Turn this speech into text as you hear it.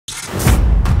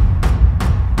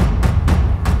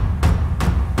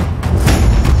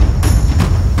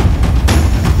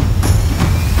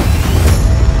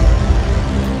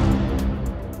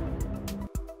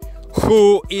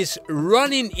who is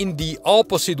running in the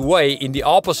opposite way, in the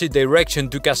opposite direction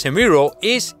to Casemiro,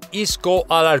 is Isco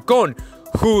Alarcón,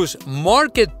 whose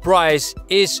market price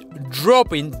is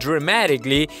dropping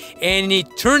dramatically, and it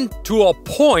turned to a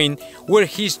point where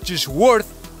he's just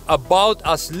worth about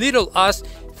as little as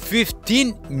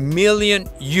 15 million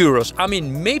euros. I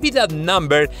mean, maybe that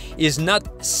number is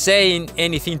not saying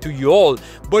anything to you all,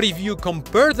 but if you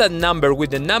compare that number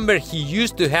with the number he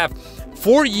used to have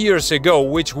 4 years ago,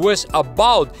 which was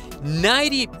about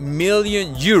 90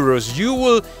 million euros, you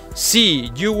will see,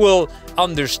 you will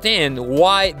understand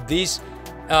why this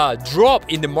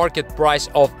drop in the market price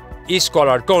of Isco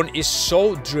Alarcón is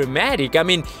so dramatic. I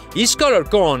mean, Isco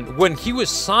Alarcón, when he was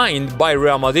signed by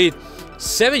Real Madrid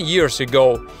 7 years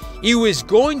ago, he was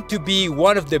going to be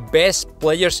one of the best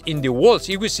players in the world.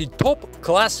 He was a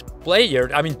top-class player,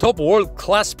 I mean top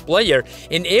world-class player,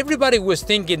 and everybody was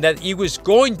thinking that he was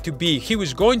going to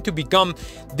become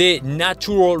the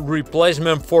natural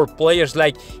replacement for players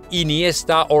like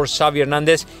Iniesta or Xavi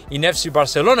Hernandez in FC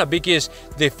Barcelona, because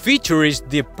the features,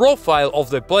 the profile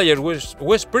of the player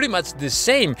was pretty much the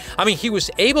same. I mean, he was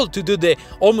able to do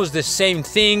almost the same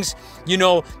things, you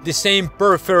know, the same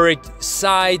perfect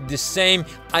side, the same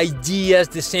ideas,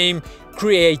 the same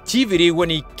creativity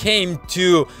when it came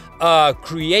to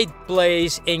create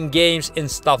plays and games and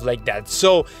stuff like that.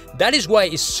 So that is why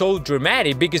it's so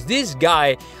dramatic, because this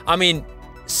guy, I mean,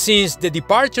 since the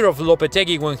departure of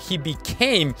Lopetegui, when he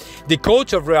became the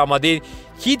coach of Real Madrid,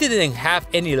 he didn't have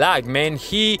any luck, man.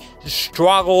 He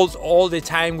struggled all the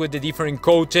time with the different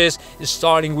coaches,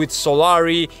 starting with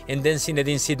Solari and then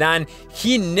Zinedine Zidane.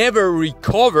 He never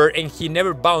recovered and he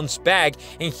never bounced back,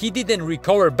 and he didn't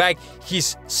recover back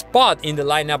his spot in the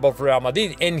lineup of Real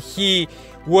Madrid, and he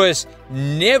was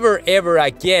never ever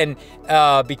again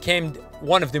became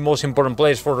one of the most important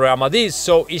players for Real Madrid.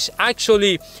 So it's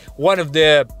actually one of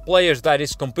the players that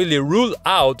is completely ruled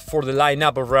out for the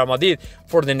lineup of Real Madrid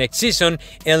for the next season.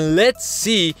 And let's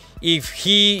see if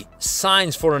he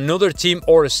signs for another team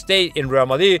or stay in Real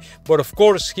Madrid. But of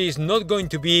course, he's not going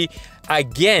to be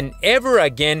ever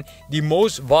again, the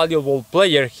most valuable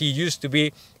player he used to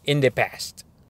be in the past.